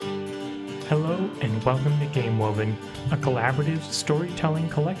Hello and welcome to Game Woven, a collaborative storytelling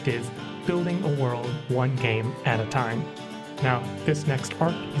collective building a world one game at a time. Now, this next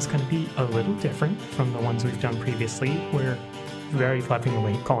arc is going to be a little different from the ones we've done previously. We're very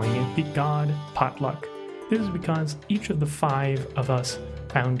lovingly calling it the God Potluck. This is because each of the 5 of us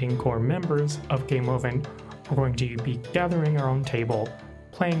founding core members of Game Woven are going to be gathering our own table,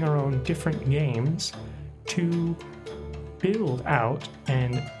 playing our own different games to build out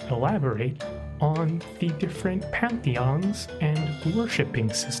and elaborate on the different pantheons and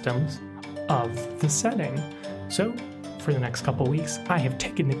worshipping systems of the setting. So, for the next couple weeks, I have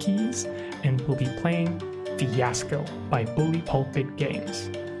taken the keys and will be playing Fiasco by Bully Pulpit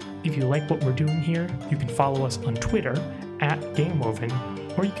Games. If you like what we're doing here, you can follow us on Twitter at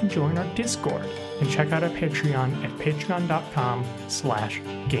GameWoven, or you can join our Discord and check out our Patreon at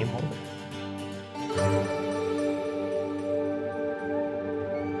patreon.com/GameWoven.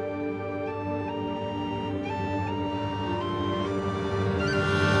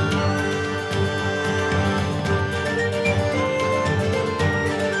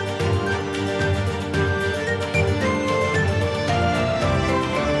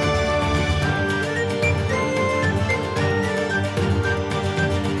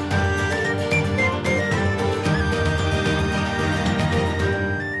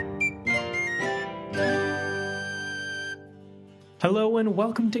 Hello and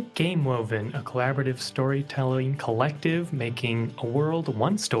welcome to Game Woven, a collaborative storytelling collective making a world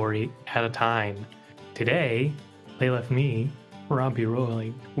one story at a time. Today, they left me, Robbie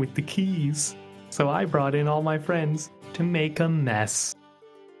Roy, with the keys. So I brought in all my friends to make a mess.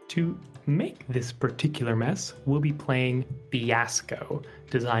 To make this particular mess, we'll be playing Fiasco,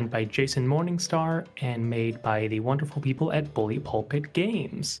 designed by Jason Morningstar and made by the wonderful people at Bully Pulpit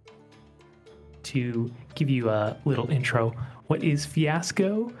Games. To give you a little intro, what is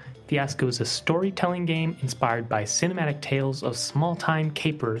Fiasco? Fiasco is a storytelling game inspired by cinematic tales of small-time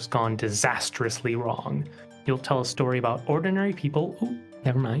capers gone disastrously wrong. You'll tell a story about ordinary people,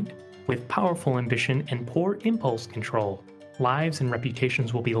 with powerful ambition and poor impulse control. Lives and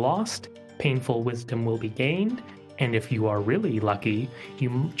reputations will be lost, painful wisdom will be gained, and if you are really lucky,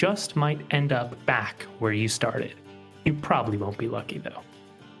 you just might end up back where you started. You probably won't be lucky though.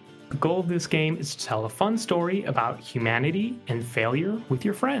 The goal of this game is to tell a fun story about humanity and failure with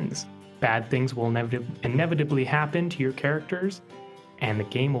your friends. Bad things will inevitably happen to your characters, and the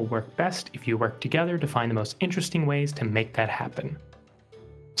game will work best if you work together to find the most interesting ways to make that happen.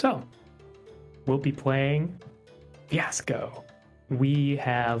 So, we'll be playing Fiasco. We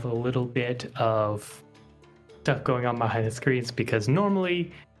have a little bit of stuff going on behind the screens because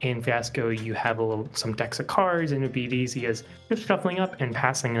normally in Fiasco you have some decks of cards and it'd be as easy as just shuffling up and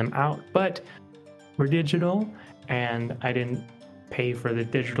passing them out, but we're digital and I didn't pay for the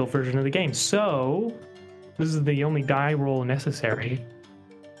digital version of the game, so this is the only die roll necessary.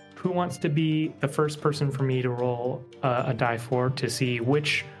 Who wants to be the first person for me to roll a die for to see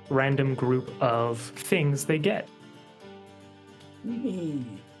which random group of things they get?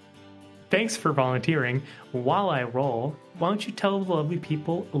 Thanks for volunteering. While I roll, why don't you tell the lovely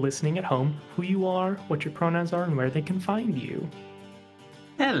people listening at home who you are, what your pronouns are, and where they can find you.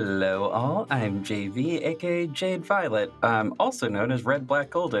 Hello all, I'm JV, aka Jade Violet. I'm also known as Red Black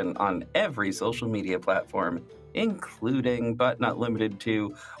Golden on every social media platform, including, but not limited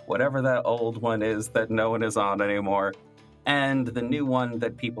to, whatever that old one is that no one is on anymore, and the new one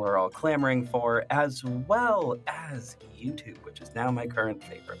that people are all clamoring for, as well as YouTube, which is now my current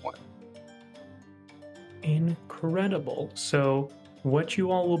favorite one. Incredible. So what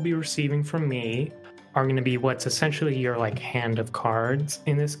you all will be receiving from me are going to be what's essentially your hand of cards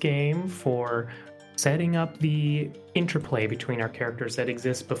in this game for setting up the interplay between our characters that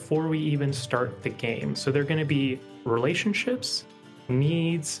exists before we even start the game. So they're going to be relationships,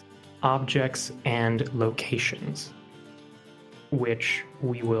 needs, objects, and locations, which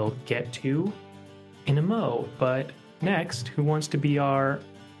we will get to in a mo. But next, who wants to be our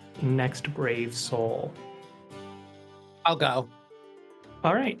next brave soul? I'll go.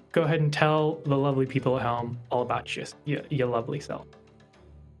 All right, go ahead and tell the lovely people at home all about your lovely self.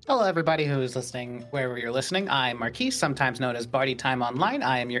 Hello, everybody who is listening, wherever you're listening. I'm Marquise, sometimes known as Barty Time Online.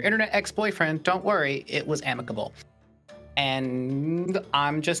 I am your internet ex-boyfriend. Don't worry, it was amicable. And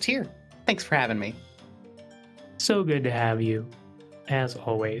I'm just here. Thanks for having me. So good to have you, as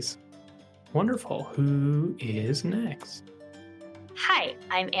always. Wonderful. Who is next? Hi,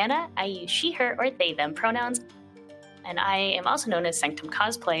 I'm Anna. I use she, her, or they, them pronouns. And I am also known as Sanctum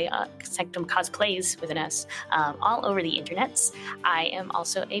Cosplay, Sanctum Cosplays with an S, all over the internets. I am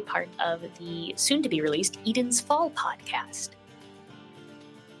also a part of the soon-to-be-released Eden's Fall podcast.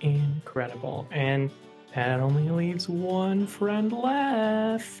 Incredible. And that only leaves one friend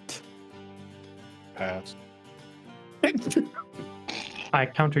left. Pass. I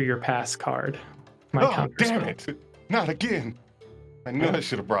counter your pass card. My Oh, counter damn spell. it. Not again. I knew I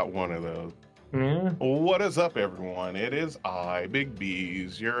should have brought one of those. Yeah. What is up, everyone? It is I, Big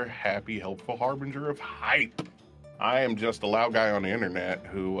B's, your happy, helpful harbinger of hype. I am just a loud guy on the internet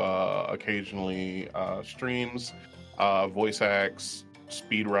who occasionally streams, voice acts,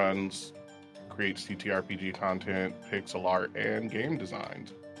 speed runs, creates TTRPG content, pixel art, and game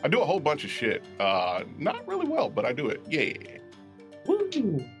designs. I do a whole bunch of shit. Not really well, but I do it. Yeah.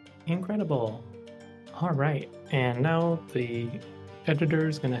 Woo! Incredible. All right. And now the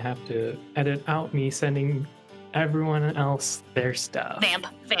editor's going to have to edit out me sending everyone else their stuff. Vamp,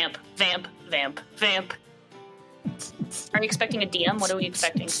 vamp, vamp, vamp, vamp. Are you expecting a DM? What are we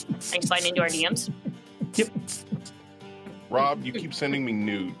expecting? Are you sliding into our DMs? Yep. Rob, you keep sending me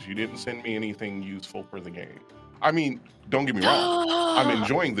nudes. You didn't send me anything useful for the game. I mean, don't get me wrong. I'm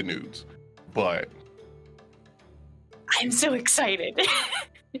enjoying the nudes, but... I'm so excited.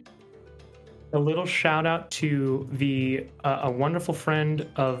 A little shout out to the a wonderful friend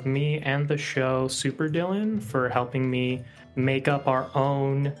of me and the show, Super Dylan, for helping me make up our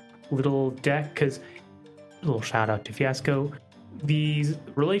own little deck. Because a little shout out to Fiasco. These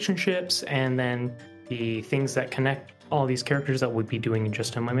relationships and then the things that connect all these characters that we'll be doing in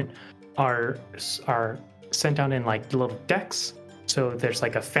just a moment are sent out in like little decks. So there's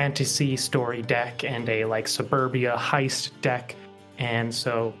like a fantasy story deck and a like suburbia heist deck, and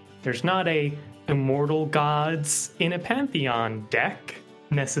so there's not a immortal gods in a Pantheon deck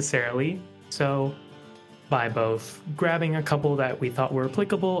necessarily. So by both grabbing a couple that we thought were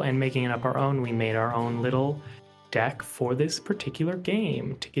applicable and making it up our own, we made our own little deck for this particular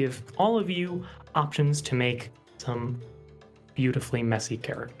game to give all of you options to make some beautifully messy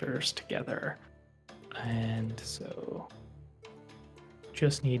characters together. And so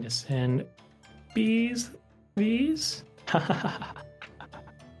just need to send these. I'm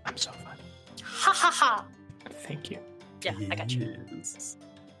so funny. Ha ha ha. Thank you. Yeah, I got you. Yes.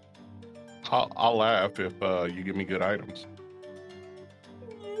 I'll laugh if you give me good items.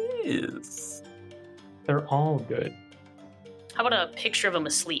 Yes. They're all good. How about a picture of him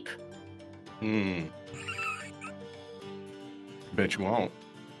asleep? Bet you won't.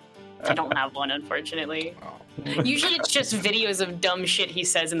 I don't have one, unfortunately. Oh. Usually it's just videos of dumb shit he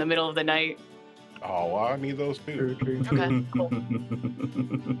says in the middle of the night. Oh, well, I need those too. Okay, cool.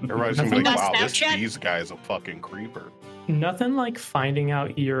 Everybody's gonna be like, Got wow, Snapchat? these guy's a fucking creeper. Nothing like finding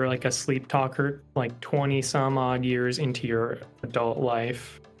out you're like a sleep talker like 20 some odd years into your adult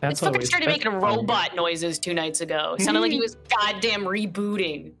life. This fucker started making robot noises 2 nights ago. It sounded like he was goddamn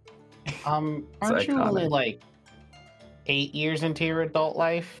rebooting. Aren't It's you iconic. only like 8 years into your adult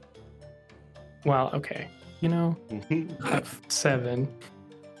life? Well, okay. You know, 7.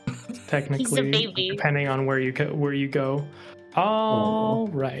 Technically, baby. depending on where you go. All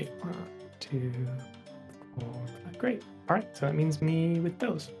right. 1, 2, 4, 5. Great. All right. So that means me with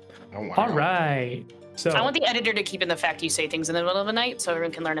those. Oh, wow. All right. So I want the editor to keep in the fact you say things in the middle of the night so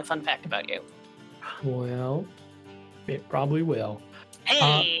everyone can learn a fun fact about you. well, it probably will.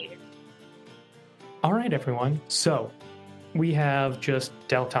 Hey! All right, everyone. So we have just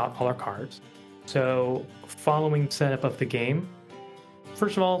dealt out all our cards. So following setup of the game,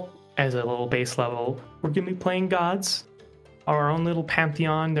 first of all, as a little base level, we're going to be playing gods, our own little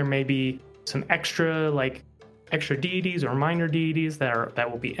pantheon. There may be some extra deities or minor deities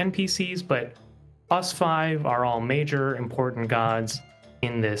that will be NPCs, but us 5 are all major important gods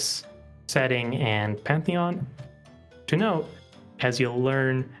in this setting and pantheon. To note, as you'll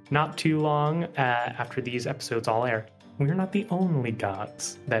learn not too long after these episodes all air, we're not the only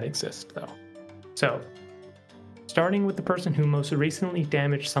gods that exist, though. So, starting with the person who most recently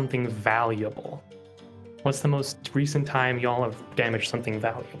damaged something valuable. What's the most recent time y'all have damaged something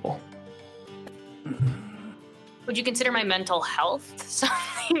valuable? Would you consider my mental health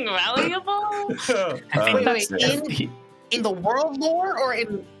something valuable? Wait, in the world lore or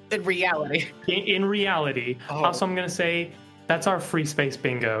in reality? In reality. Oh. Also, I'm going to say that's our free space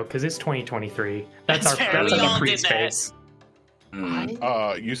bingo, because it's 2023. That's fair. That's We our all free did space.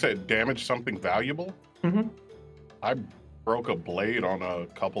 You said damage something valuable? Mm-hmm. I broke a blade on a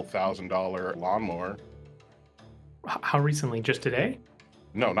couple $1,000 lawnmower. How recently? Just today?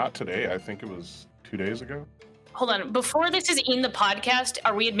 No, not today. I think it was 2 days ago. Hold on. Before this is in the podcast,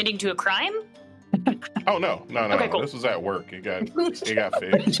 are we admitting to a crime? Oh no. Okay, cool. This was at work. It got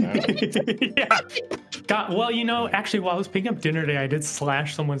fixed. Yeah. Well, actually, while I was picking up dinner today, I did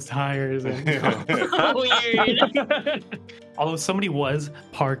slash someone's tires. And, Weird. Although somebody was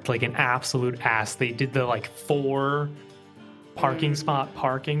parked like an absolute ass. They did the like 4 parking spot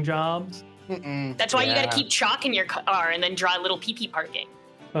parking jobs. That's why you got to keep chalk in your car and then draw little pee parking.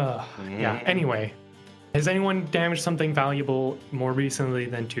 Yeah. Anyway, has anyone damaged something valuable more recently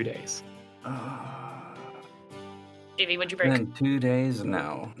than 2 days? Davey, what'd you break? In 2 days?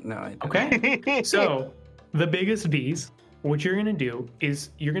 No, I didn't. Okay. So the biggest bees, what you're going to do is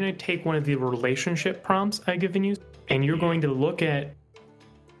you're going to take one of the relationship prompts I've given you, and you're going to look at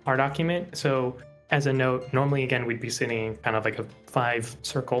our document. So as a note, normally, again, we'd be sitting in kind of like a 5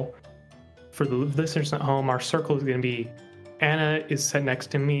 circle. For the listeners at home, our circle is going to be Anna is set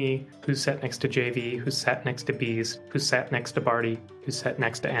next to me, who's set next to JV, who's sat next to Bees, who's sat next to Barty, who's sat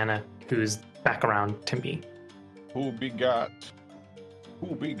next to Anna, who's back around to me. Who be got?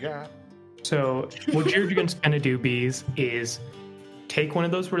 Who be got? So what you're going to do, Bees, is take one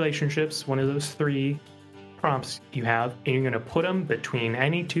of those relationships, one of those 3 prompts you have, and you're going to put them between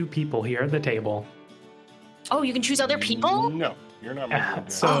any 2 people here at the table. Oh, you can choose other people? No, you're not making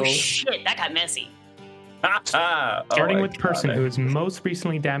that. So, Oh, shit, that got messy. starting with the person who has most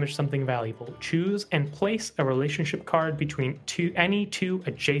recently damaged something valuable, choose and place a relationship card between any 2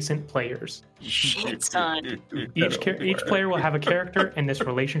 adjacent players. Shit, son. Each player will have a character, and this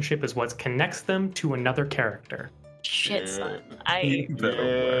relationship is what connects them to another character. Shit, son. I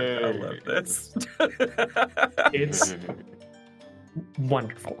love this. It's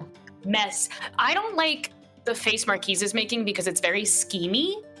wonderful. Mess. I don't like the face Marquise is making because it's very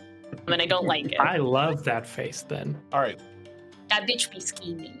schemy, and I don't like it. I love that face then. All right. That bitch be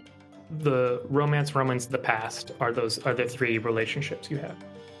schemy. The romance of the past are the 3 relationships you have.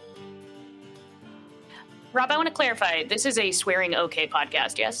 Rob, I want to clarify. This is a swearing okay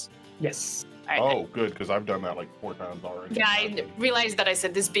podcast, yes? Yes. All right. Oh, good, because I've done that like 4 times already. Yeah, I realized that I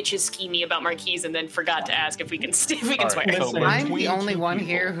said this bitch is schemy about Marquise and then forgot to ask if we can swear. Listen, I'm between the only 2 one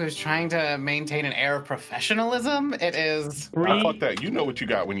people- here who's trying to maintain an air of professionalism. It is. Ah, fuck that. You know what you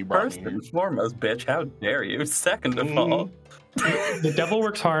got when you brought First me here. and foremost, bitch, how dare you? Second of all, The devil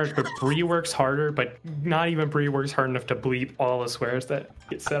works hard, but Bree works harder, but not even Bree works hard enough to bleep all the swears that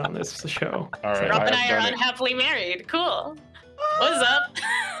get said on this show. All right, Rob and I have are done it. unhappily married. Cool. What's up?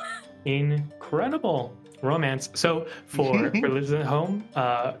 Incredible romance. So for listeners at home,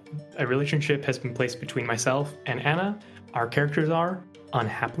 a relationship has been placed between myself and Anna. Our characters are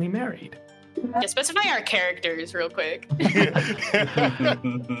unhappily married. Yeah, specify our characters real quick.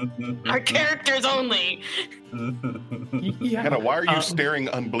 Our characters only. Yeah. Hannah, why are you staring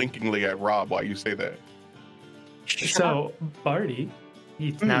unblinkingly at Rob while you say that? So, Barty,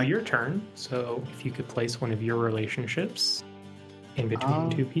 it's now your turn. So if you could place one of your relationships in between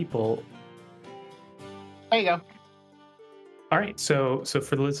 2 people. There you go. All right, so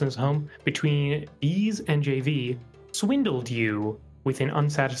for the listeners at home, between Bees and JV, swindled you with an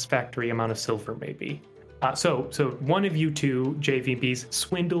unsatisfactory amount of silver, maybe. So one of you 2, JV Bees,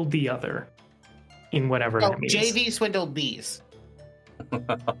 swindled the other in whatever Oh, that means. JV swindled Bees.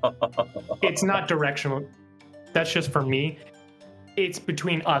 It's not directional. That's just for me. It's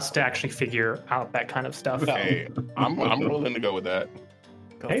between us to actually figure out that kind of stuff. Hey, I'm willing to go with that.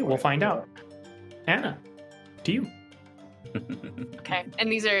 Hey, we'll find out. Anna, to you. Okay.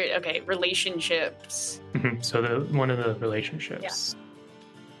 And these are, relationships. So one of the relationships.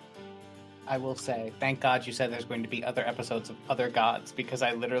 I will say, thank God you said there's going to be other episodes of other gods, because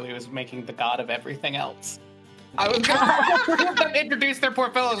I literally was making the god of everything else. I was going to introduce their poor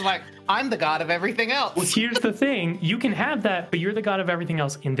fellows like, I'm the god of everything else. Well, here's the thing. You can have that, but you're the god of everything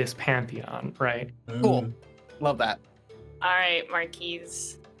else in this pantheon, right? Cool. Love that. All right,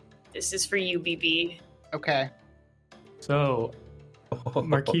 Marquise. This is for you, BB. Okay. So,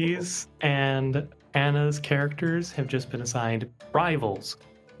 Marquise and Anna's characters have just been assigned rivals,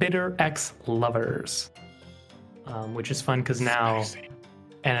 bitter ex-lovers, which is fun because now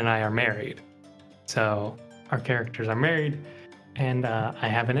Anna and I are married. So our characters are married, and I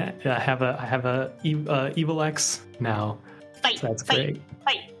have a evil ex now. Fight, So that's fight, great.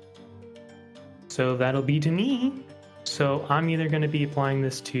 fight. So that'll be to me. So I'm either going to be applying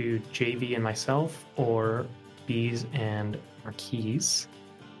this to JV and myself, or Bees and Marquise.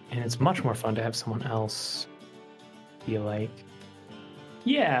 And it's much more fun to have someone else be like,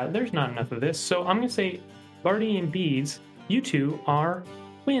 yeah, there's not enough of this. So I'm going to say, Barty and Bees, you 2 are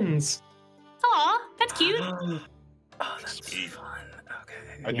twins. Aw, that's cute. Oh, that's fun.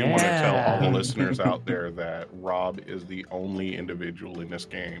 Okay. I do want to tell all the Yeah. listeners out there that Rob is the only individual in this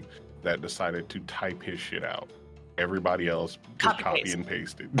game that decided to type his shit out. Everybody else just copy and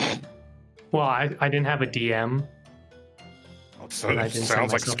pasted. Well, I didn't have a DM. So I it didn't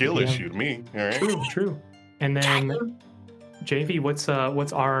sounds like send myself skill a DM. issue to me. All right. True. And then JV, what's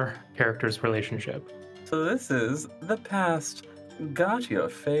our character's relationship? So this is the past. Got your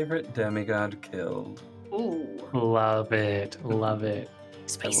favorite demigod killed. Ooh, Love it. Love it. I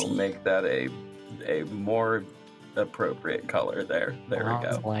spicy. will make that a more appropriate color there. There we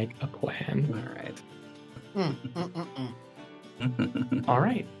Sounds go. like a plan. All right. All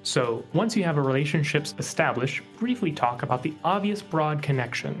right. So once you have a relationships established, briefly talk about the obvious broad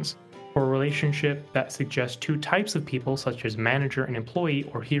connections. For a relationship that suggests two types of people, such as manager and employee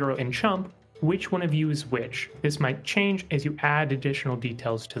or hero and chump, which one of you is which? This might change as you add additional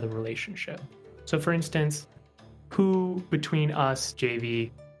details to the relationship. So for instance, who between us,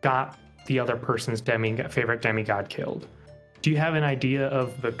 JV, got the other person's favorite demigod killed? Do you have an idea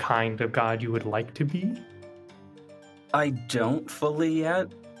of the kind of god you would like to be? I don't fully yet.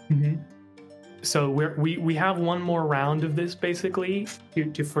 Mm-hmm. So we have one more round of this basically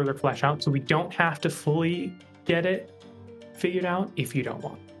to further flesh out. So we don't have to fully get it figured out if you don't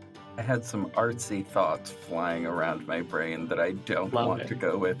want. I had some artsy thoughts flying around my brain that I don't Love want it. to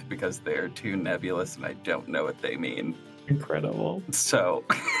go with because they're too nebulous and I don't know what they mean. Incredible. So,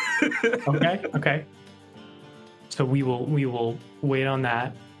 Okay. So we will wait on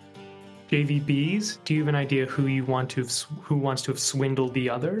that. JVBs, do you have an idea who wants to have swindled the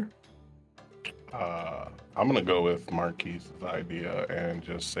other? I'm gonna go with Marquise's idea and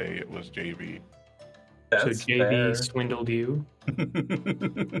just say it was JV. So that's JV fair. swindled you.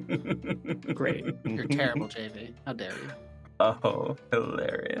 Great. You're terrible, JV. How dare you? Oh,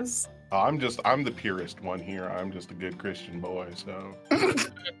 hilarious. I'm the purest one here. I'm just a good Christian boy, so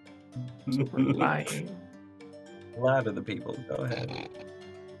So we're lying. A lot of the people. Go ahead.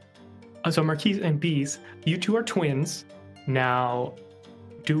 So Marquise and Bees, you two are twins. Now,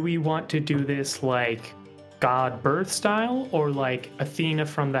 do we want to do this like God birth style or like Athena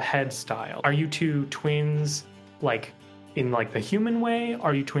from the head style? Are you two twins like in like the human way?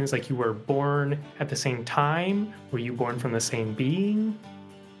 Are you twins like you were born at the same time? Were you born from the same being?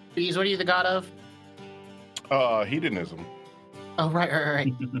 Bees, what are you the god of? hedonism. Oh,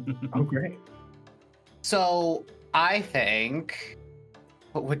 right. Oh, great. So I think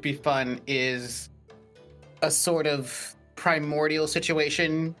what would be fun is a sort of primordial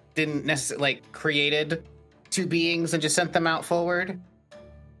situation didn't necessarily like created two beings and just sent them out forward.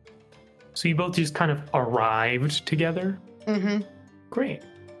 So you both just kind of arrived together? Mm-hmm. Great.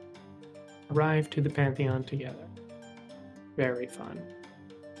 Arrived to the Pantheon together. Very fun.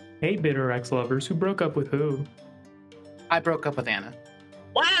 Hey, bitter ex-lovers, who broke up with who? I broke up with Anna.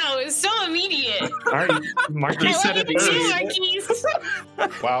 Wow, it's so immediate. All right, Marquis said I it love first. you too,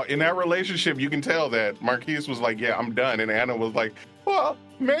 Marquise. Wow, in that relationship, you can tell that Marquise was like, "Yeah, I'm done," and Anna was like, "Well,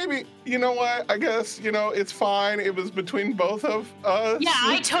 maybe. You know what? I guess it's fine. It was between both of us." Yeah,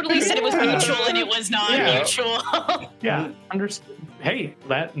 I totally said it was mutual and it was not Yeah. mutual. Yeah, understood. Hey,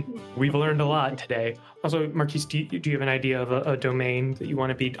 that we've learned a lot today. Also, Marquise, do you have an idea of a domain that you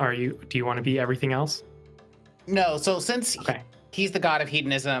want to be? Do you want to be everything else? No, so since Okay. he's the god of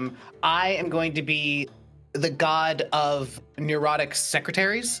hedonism, I am going to be the god of neurotic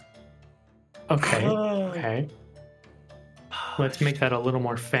secretaries. Okay. Okay. Let's make that a little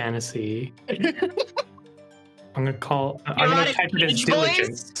more fantasy. I'm gonna Neurotic type it as teenage boys?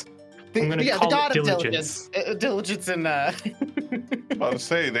 diligence. I'm gonna the call god it of diligence. diligence and I was to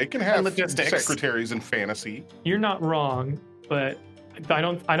say they can have logistics. secretaries in fantasy. You're not wrong, but I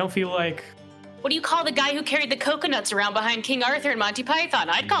don't feel like What do you call the guy who carried the coconuts around behind King Arthur and Monty Python?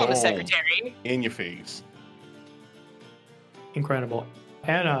 I'd call him a Boom. secretary. In your face. incredible.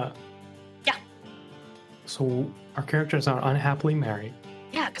 Anna. Yeah. So our characters are unhappily married.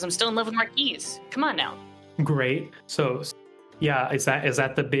 Yeah, because I'm still in love with Marquise. Come on now. Great. So, yeah, is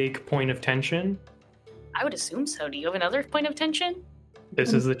that the big point of tension? I would assume so. Do you have another point of tension?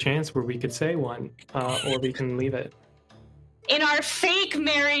 This is the chance where we could say one, or we can leave it. In our fake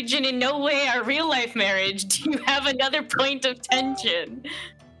marriage and in no way our real life marriage, do you have another point of tension?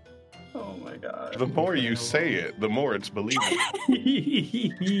 Oh my god. The more you say it, the more it's believable.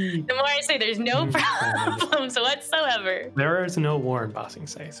 The more I say there's no problems whatsoever. There is no war in Bossing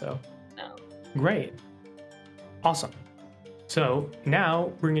Say, so No. great. Awesome. So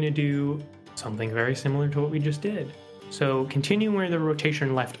now we're going to do something very similar to what we just did. So continuing where the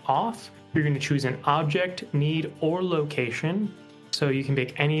rotation left off, you're going to choose an object, need, or location. So you can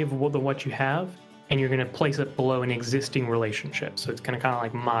pick any of what you have, and you're going to place it below an existing relationship. So it's going to kind of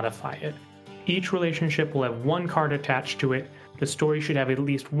like modify it. Each relationship will have one card attached to it. The story should have at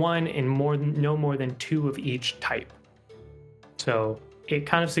least one and no more than two of each type. So it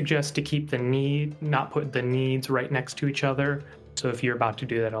kind of suggests to keep not put the needs right next to each other. So if you're about to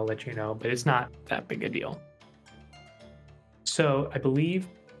do that, I'll let you know, but it's not that big a deal. So I believe,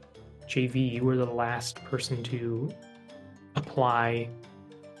 JV, you were the last person to apply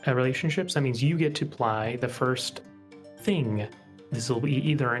relationships. That means you get to apply the first thing. This will be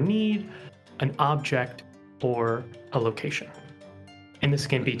either a need, an object, or a location. And this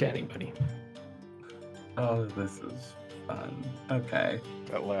can be to anybody. Oh, this is fun. Okay.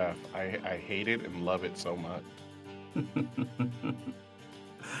 That laugh. I hate it and love it so much.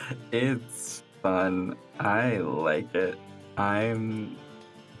 It's fun. I like it. I'm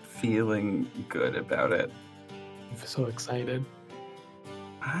feeling good about it. I'm so excited.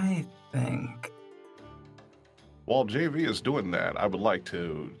 I think. While JV is doing that, I would like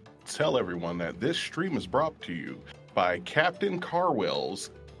to tell everyone that this stream is brought to you by Captain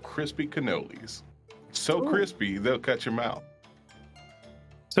Carwell's Crispy Cannolis. So crispy, they'll cut your mouth.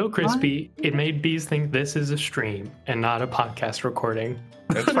 So crispy, it made bees think this is a stream and not a podcast recording.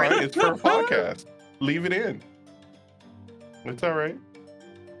 That's right. It's for a podcast. Leave it in. It's all right.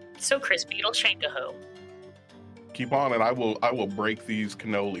 So crispy, it'll shank a hoe. Keep on, and I will break these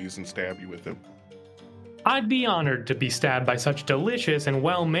cannolis and stab you with them. I'd be honored to be stabbed by such delicious and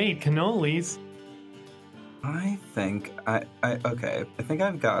well-made cannolis. I think okay. I think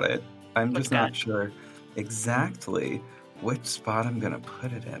I've got it. I'm just not sure exactly which spot I'm gonna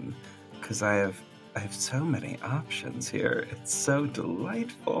put it in, because I have so many options here. It's so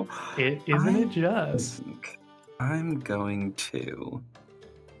delightful. Isn't it just? I'm gonna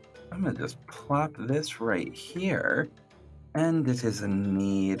just plop this right here, and it is a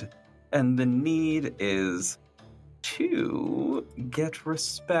need, and the need is to get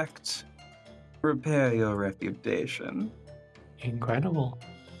respect, repair your reputation. Incredible.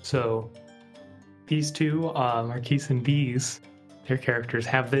 So these two, Marquise and Bees, their characters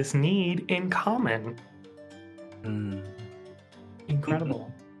have this need in common.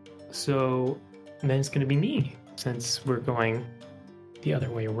 Incredible. So then it's going to be me, since we're going the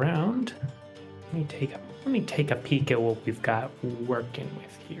other way around. Let me take a peek at what we've got working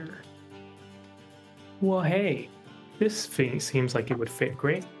with here. Well, hey, this thing seems like it would fit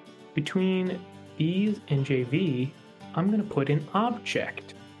great. Between Bees and JV, I'm going to put an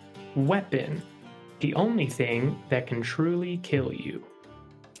object. Weapon. The only thing that can truly kill you.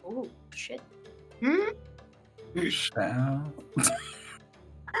 Oh, shit.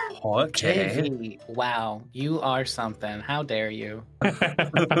 Okay. JV, wow, you are something. How dare you?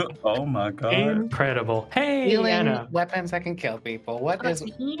 Oh my god. Incredible. Hey, Healing Anna. weapons that can kill people. What is...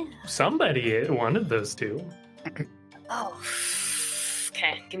 Somebody, one of those two. Oh,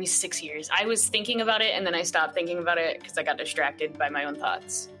 okay. Give me 6 years. I was thinking about it, and then I stopped thinking about it because I got distracted by my own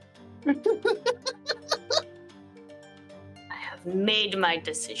thoughts. I have made my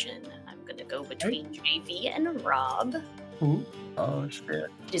decision. I'm gonna go between JV and Rob. Ooh. Oh shit.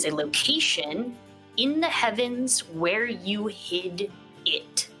 It is a location in the heavens where you hid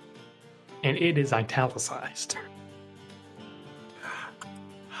it. And it is italicized.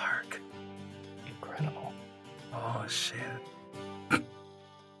 Hark. Incredible. Oh shit.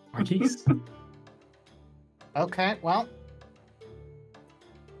 Marquise? Okay, well,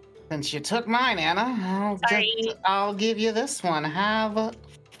 since you took mine, Anna, I'll give you this one. Have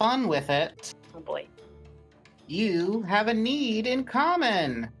fun with it. Oh boy. You have a need in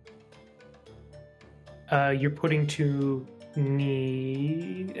common. You're putting two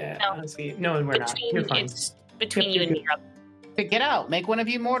need... No. Let's see. No, we're not. You're fine. It's between you and me, Rob. To get out, make one of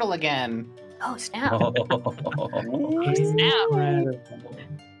you mortal again. Oh, snap. Incredible.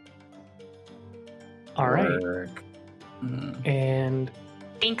 All right. Work. And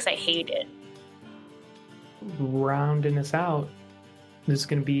Thinks I hate it. rounding us out, this is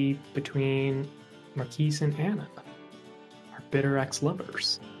going to be between Marquise and Anna, our bitter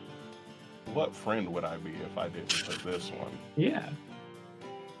ex-lovers. What friend would I be if I didn't put this one? Yeah.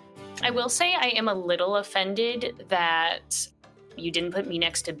 I will say I am a little offended that you didn't put me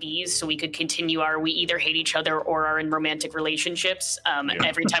next to Bees so we could continue we either hate each other or are in romantic relationships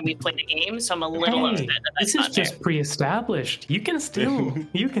every time we play the game. So I'm a little upset that that's this is not just there. pre-established. You can still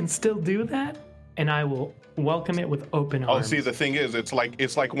do that, and I will welcome it with open arms. Oh, see, the thing is, it's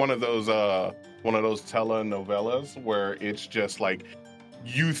like one of those telenovelas where it's just like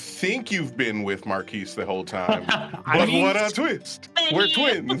you think you've been with Marquise the whole time, but what a twist! We're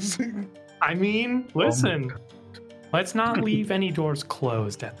twins. I mean, listen. Let's not leave any doors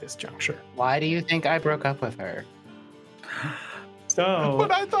closed at this juncture. Why do you think I broke up with her? So,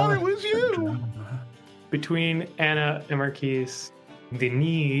 But I thought it was you. between Anna and Marquise, the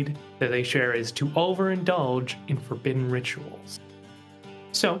need that they share is to overindulge in forbidden rituals.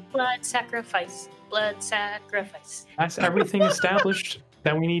 So, Blood sacrifice. Blood sacrifice. that's everything established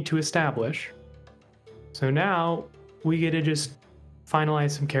that we need to establish. So now, we get to just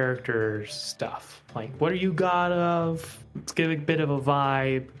finalize some character stuff. Like, what are you god of? Let's give a bit of a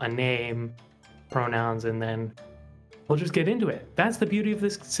vibe, a name, pronouns, and then we'll just get into it. That's the beauty of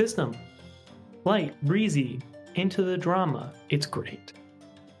this system. Light, breezy, into the drama. It's great.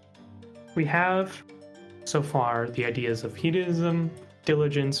 We have, so far, the ideas of hedonism,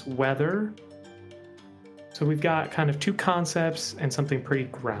 diligence, weather. So we've got kind of two concepts and something pretty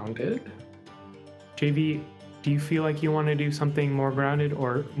grounded. JV, do you feel like you want to do something more grounded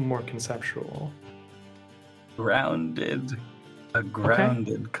or more conceptual? Grounded. A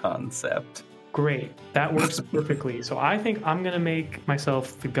grounded concept. Great. That works perfectly. So I think I'm going to make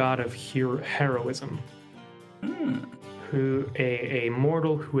myself the god of heroism. Who a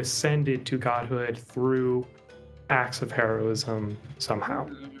mortal who ascended to godhood through acts of heroism somehow.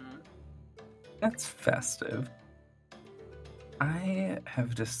 That's festive. I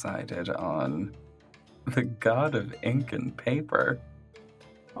have decided on the god of ink and paper.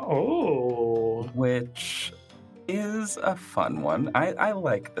 Oh. Which is a fun one. I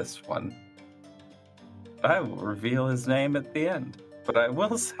like this one. I will reveal his name at the end. But I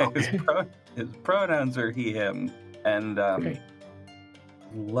will say his pronouns are he, him. And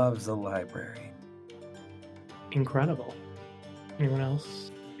loves a library. Incredible. Anyone else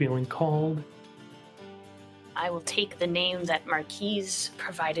feeling called? I will take the name that Marquise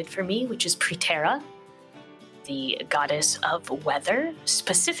provided for me, which is Pretera, the goddess of weather,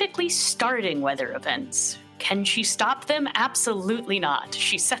 specifically starting weather events. Can she stop them? Absolutely not.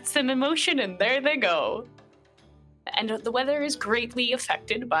 She sets them in motion and there they go. And the weather is greatly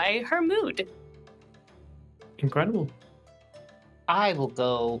affected by her mood. Incredible. I will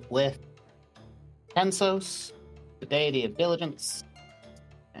go with Pensos, the deity of diligence,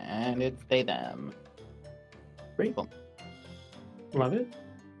 and it's they, them. Great. Cool. Love it.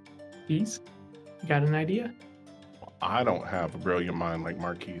 Ease, you got an idea? I don't have a brilliant mind like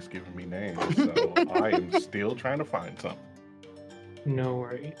Marquise giving me names, so I am still trying to find something. No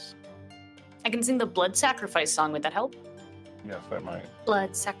worries. I can sing the blood sacrifice song. Would that help? Yes, that might.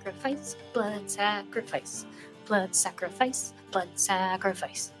 Blood sacrifice, blood sacrifice, blood sacrifice, blood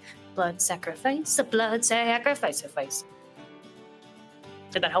sacrifice, blood sacrifice, a blood sacrifice.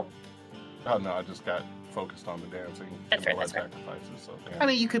 Did that help? Oh no, I just got focused on the dancing That's and right, blood that's right. sacrifices. So I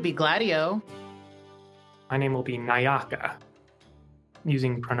mean, you could be Gladio. My name will be Nayaka,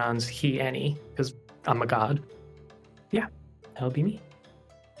 using pronouns he, any, because I'm a god. Yeah, that'll be me.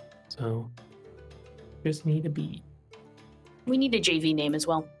 So, just need a B. We need a JV name as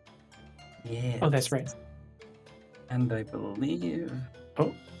well. Yeah. Oh, that's right. And I believe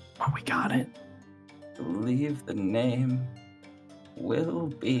We got it. the name will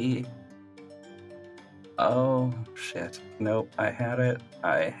be... Oh, shit. Nope, I had it.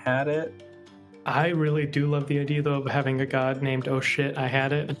 I really do love the idea, though, of having a god named Oh Shit, I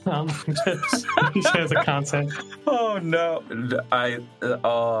Had It. Just as a concept. Oh, no. As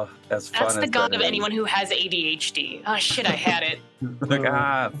fun That's the as god that of is. anyone who has ADHD. Oh shit, I had it. Like,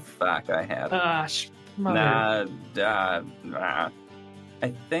 fuck, I had it. Mother. Nah.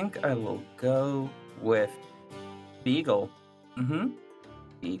 I think I will go with Beagle.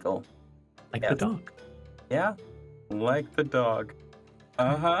 Beagle. Like Yes. the dog. Yeah, like the dog.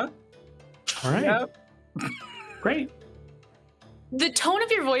 Uh-huh. All right. Yep. Great. The tone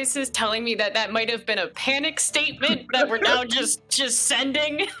of your voice is telling me that might have been a panic statement that we're now just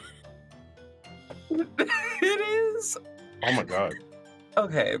sending. It is. Oh my god.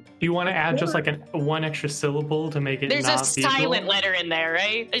 Okay. Do you want to add just like one extra syllable to make it There's not a silent feasible? letter in there,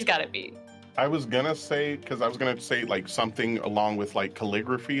 right? There's gotta be. I was gonna say like something along with like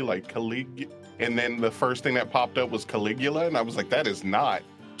calligraphy, like and then the first thing that popped up was Caligula, and I was like, that is not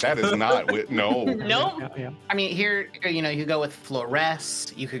with no. Nope. Yeah. I mean, here, you could go with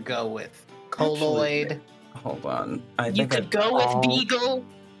Flores. You could go with Colloid. Hold on. You could go with Beagle.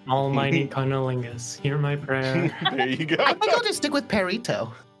 Almighty Cunnilingus, hear my prayer. There you go. I think I'll just stick with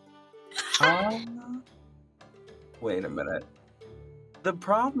Perito. Wait a minute. The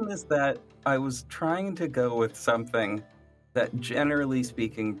problem is that I was trying to go with something that, generally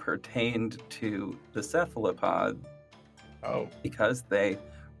speaking, pertained to the cephalopod Oh. because they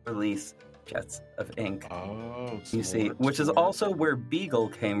release jets of ink. Oh. You see, smart, which is smart. also where Beagle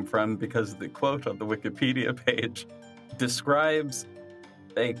came from, because the quote on the Wikipedia page describes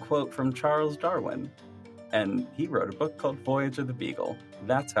a quote from Charles Darwin. And he wrote a book called Voyage of the Beagle.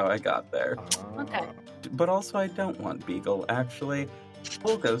 That's how I got there. Okay. But also, I don't want Beagle, actually.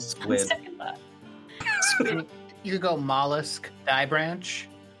 We'll go Squid. Second thought. You could go Mollusk, Die Branch,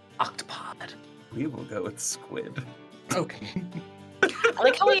 Octopod. We will go with Squid. Okay. I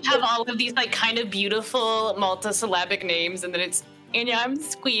like how we have all of these like kind of beautiful multisyllabic names, and then it's and I'm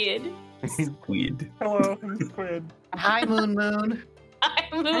Squid. Squid. Hello, I'm Squid. Hi, Moon Moon.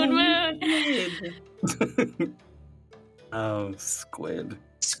 I'm Moon Moon. Oh, Squid.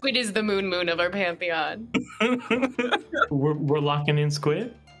 Squid is the Moon of our pantheon. We're locking in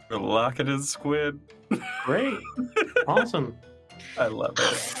Squid? We're locking in Squid. Great. Awesome. I love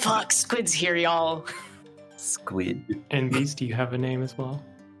it. Fuck, Squid's here, y'all. Squid. And Beast, do you have a name as well?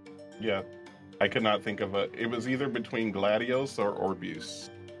 Yeah, I could not think of it was either between Gladius or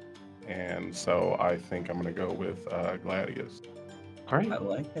Orbeus. And so I think I'm going to go with Gladius. All right. I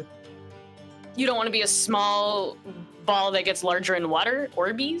like it. You don't want to be a small ball that gets larger in water?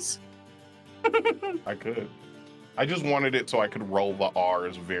 Orbeez? I could. I just wanted it so I could roll the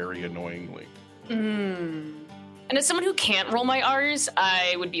R's very annoyingly. And as someone who can't roll my R's,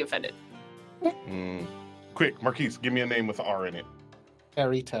 I would be offended. Quick, Marquise, give me a name with an R in it.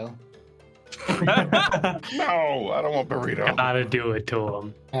 Burrito. No, I don't want burrito. Gotta do it to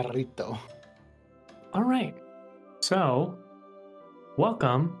him. Burrito. All right. So,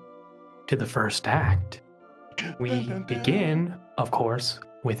 welcome to the first act. We begin, of course,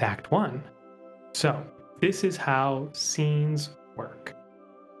 with Act 1. So, this is how scenes work.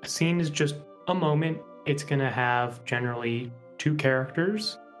 A scene is just a moment. It's going to have generally 2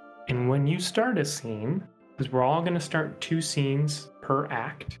 characters. And when you start a scene, because we're all going to start 2 scenes per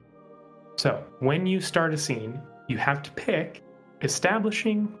act. So, when you start a scene, you have to pick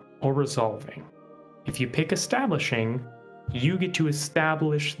establishing or resolving. If you pick establishing, you get to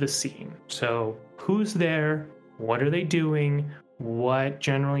establish the scene. So, who's there? What are they doing? What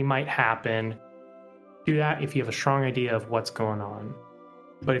generally might happen? Do that if you have a strong idea of what's going on.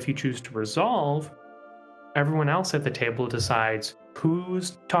 But if you choose to resolve, everyone else at the table decides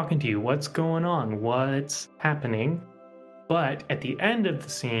who's talking to you, what's going on, what's happening. But at the end of the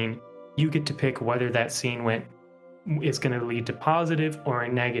scene, you get to pick whether that scene is going to lead to positive or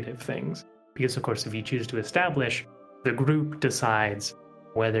negative things. Because, of course, if you choose to establish, the group decides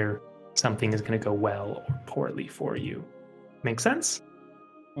whether something is going to go well or poorly for you. Make sense?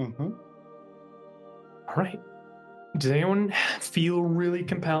 Mm-hmm. All right. Does anyone feel really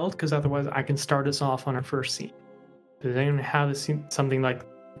compelled? Because otherwise I can start us off on our first scene. Does anyone have something like,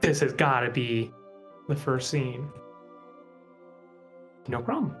 this has got to be the first scene? No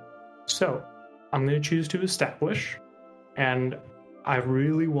problem. So, I'm going to choose to establish, and I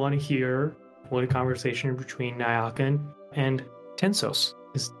really want to hear what a conversation between Nayaka and Tensos.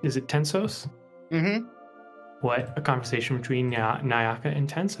 Is it Tensos? Mm-hmm. What a conversation between Nayaka and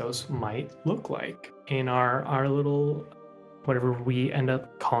Tensos might look like in our little, whatever we end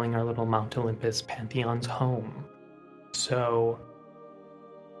up calling our little Mount Olympus Pantheon's home. So,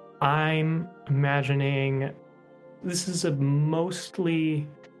 I'm imagining this is a mostly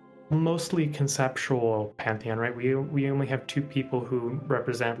conceptual pantheon, right? We only have 2 people who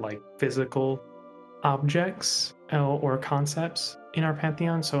represent like physical objects or concepts in our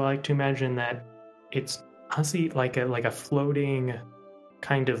pantheon. So I like to imagine that it's honestly like a floating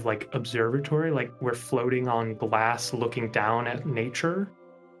kind of like observatory, like we're floating on glass looking down at nature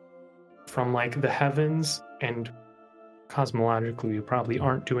from like the heavens, and cosmologically we probably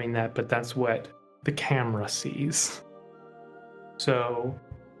aren't doing that, but that's what the camera sees. So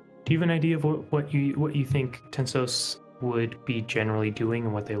do you have an idea of what you think Tensos would be generally doing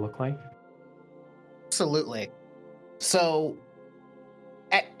and what they look like? Absolutely. So,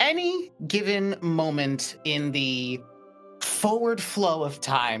 at any given moment in the forward flow of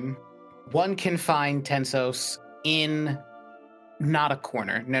time, one can find Tensos in not a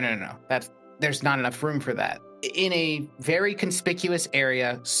corner. No. There's not enough room for that. In a very conspicuous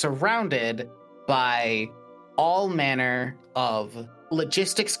area surrounded by all manner of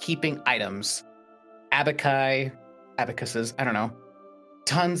logistics-keeping items, abacuses, I don't know,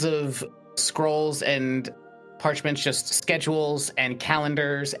 tons of scrolls and parchments, just schedules and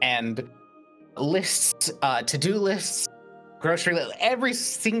calendars and lists, to-do lists, grocery lists, every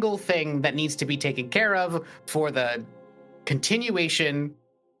single thing that needs to be taken care of for the continuation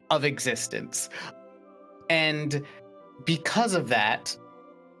of existence. And because of that,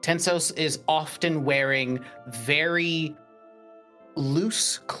 Tensos is often wearing very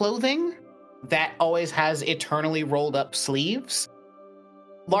loose clothing that always has eternally rolled up sleeves.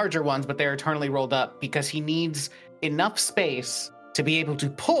 Larger ones, but they're eternally rolled up because he needs enough space to be able to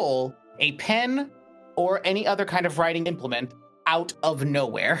pull a pen or any other kind of writing implement out of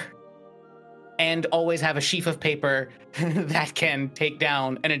nowhere. And always have a sheaf of paper that can take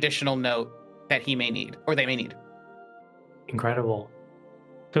down an additional note that he may need, or they may need. Incredible.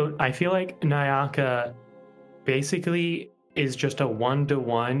 So I feel like Nayaka basically is just a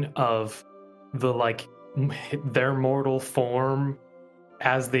 1-to-1 of the like their mortal form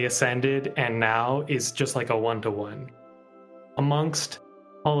as they ascended, and now is just like a 1-to-1 amongst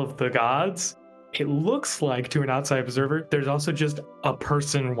all of the gods. It looks like, to an outside observer, there's also just a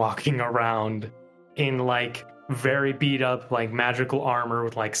person walking around in like very beat up like magical armor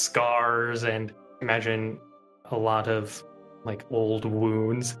with like scars, and imagine a lot of like old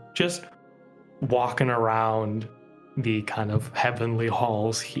wounds, just walking around the kind of heavenly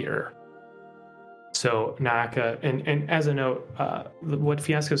halls here. So Naka, and as a note, what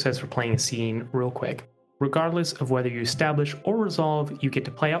Fiasco says for playing a scene real quick, regardless of whether you establish or resolve, you get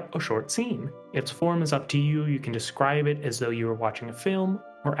to play out a short scene. Its form is up to you. You can describe it as though you were watching a film,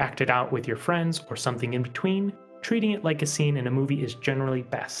 or act it out with your friends, or something in between. Treating it like a scene in a movie is generally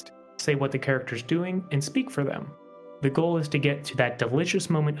best. Say what the character's doing and speak for them. The goal is to get to that delicious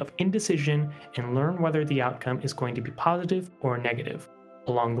moment of indecision and learn whether the outcome is going to be positive or negative.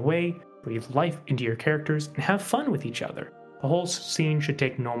 Along the way, breathe life into your characters and have fun with each other. The whole scene should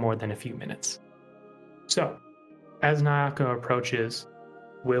take no more than a few minutes. So, as Nayaka approaches,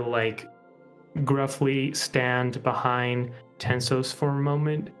 we'll like gruffly stand behind Tensos for a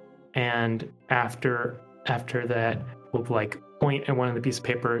moment, and after that, we'll like point at one of the pieces of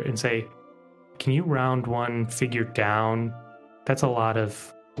paper and say, "Can you round one figure down? That's a lot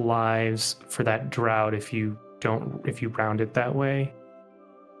of lives for that drought if you round it that way."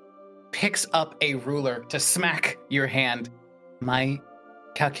 Picks up a ruler to smack your hand. My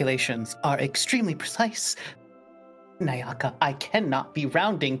calculations are extremely precise. Nayaka, I cannot be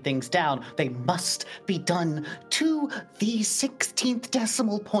rounding things down. They must be done to the 16th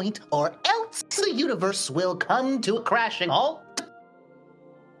decimal point, or else the universe will come to a crashing halt.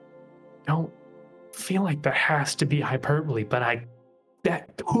 Don't feel like that has to be hyperbole, but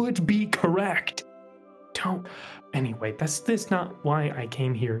that could be correct. Anyway, that's not why I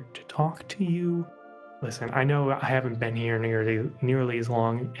came here to talk to you. Listen, I know I haven't been here nearly as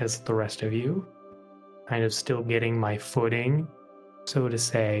long as the rest of you. Kind of still getting my footing, so to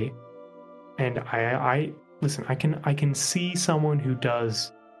say. And I listen, I can see someone who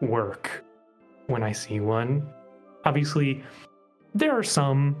does work when I see one. Obviously, there are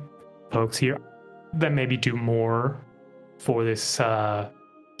some folks here that maybe do more for this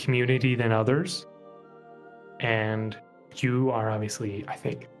community than others. And you are obviously, I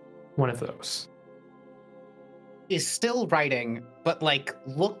think, one of those. Is still writing, but like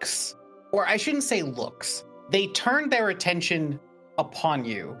looks, or I shouldn't say looks. They turn their attention upon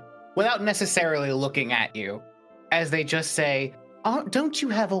you without necessarily looking at you, as they just say, "Oh, don't you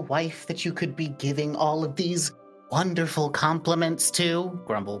have a wife that you could be giving all of these wonderful compliments to?"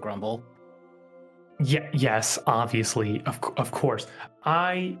 Grumble, grumble. Yeah, yes, obviously, of course.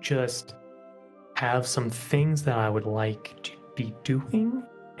 I just have some things that I would like to be doing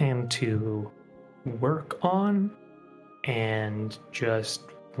and to work on, and just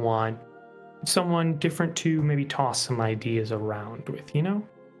want someone different to maybe toss some ideas around with, you know?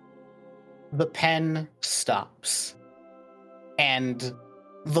 The pen stops, and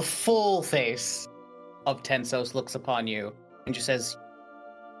the full face of Tensos looks upon you and just says,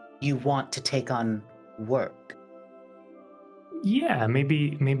 "You want to take on work?" Yeah,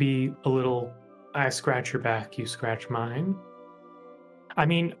 maybe a little, I scratch your back, you scratch mine. I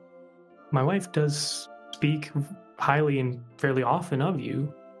mean, my wife does speak highly and fairly often of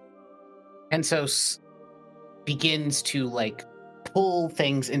you. Tensos begins to like pull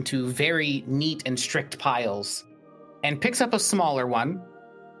things into very neat and strict piles, and picks up a smaller one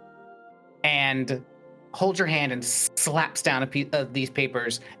and holds your hand and slaps down a piece of these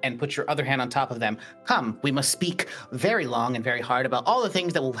papers and puts your other hand on top of them. "Come, we must speak very long and very hard about all the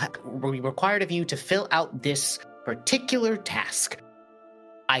things that will be required of you to fill out this particular task.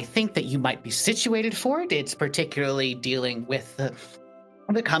 I think that you might be situated for it. It's particularly dealing with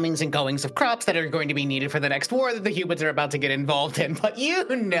the comings and goings of crops that are going to be needed for the next war that the humans are about to get involved in, but you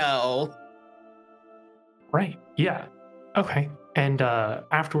know." Right, yeah. Okay. And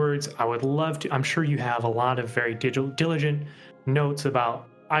afterwards, I would love to, I'm sure you have a lot of very diligent notes about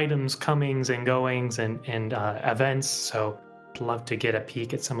items, comings and goings, and events, so I'd love to get a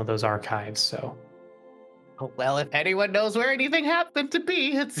peek at some of those archives, so. Well, if anyone knows where anything happened to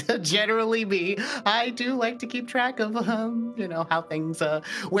be, it's generally me. I do like to keep track of, how things,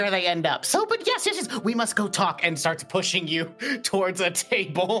 where they end up. So, but yes, we must go talk, and starts pushing you towards a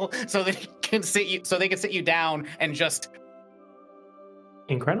table so that they can sit you down and just.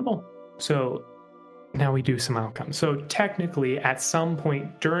 Incredible. So now we do some outcomes. So technically, at some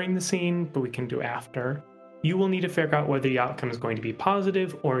point during the scene, but we can do after, you will need to figure out whether the outcome is going to be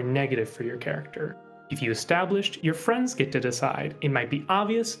positive or negative for your character. If you established, your friends get to decide. It might be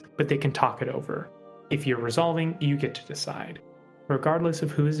obvious, but they can talk it over. If you're resolving, you get to decide. Regardless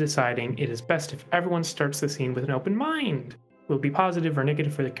of who is deciding, it is best if everyone starts the scene with an open mind. It will be positive or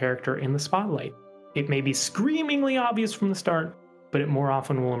negative for the character in the spotlight. It may be screamingly obvious from the start, but it more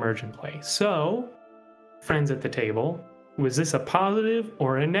often will emerge in play. So, friends at the table, was this a positive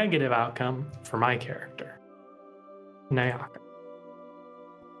or a negative outcome for my character? Nayaka.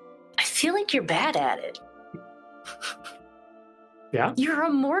 I feel like you're bad at it. Yeah? You're a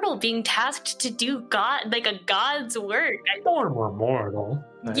mortal being tasked to do a god's work. Or more mortal.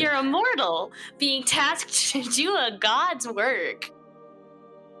 You're a mortal being tasked to do a god's work.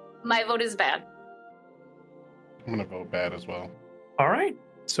 My vote is bad. I'm going to vote bad as well. All right.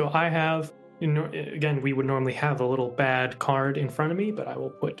 So I have, again, we would normally have a little bad card in front of me, but I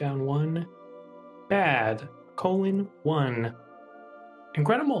will put down 1 bad, 1.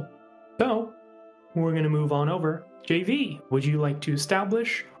 Incredible. So we're going to move on over. JV, would you like to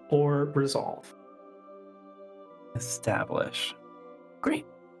establish or resolve? Establish. Great.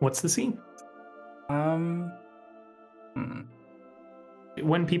 What's the scene?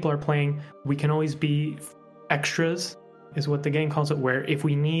 When people are playing, we can always be extras, is what the game calls it, where if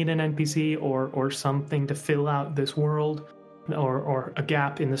we need an NPC or something to fill out this world or a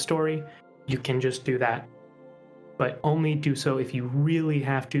gap in the story, you can just do that. But only do so if you really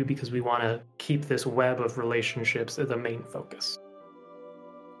have to, because we want to keep this web of relationships as the main focus.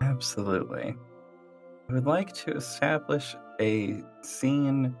 Absolutely. I would like to establish a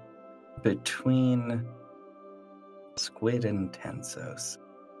scene between Squid and Tensos.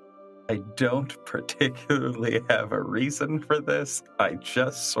 I don't particularly have a reason for this. I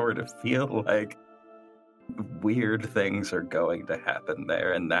just sort of feel like weird things are going to happen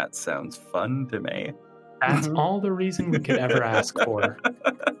there, and that sounds fun to me. That's all the reason we could ever ask for.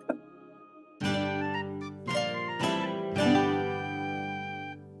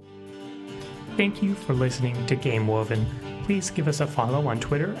 Thank you for listening to Game Woven. Please give us a follow on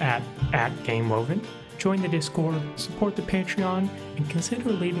Twitter at GameWoven. Join the Discord, support the Patreon, and consider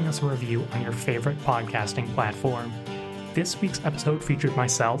leaving us a review on your favorite podcasting platform. This week's episode featured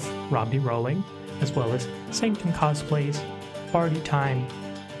myself, Robbie Rowling, as well as Sanctum Cosplays, Party Time,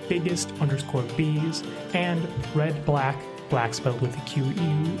 Biggest_Bees, and Red Black spelled with a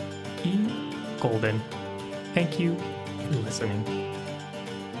Q-E-E, Golden. Thank you for listening.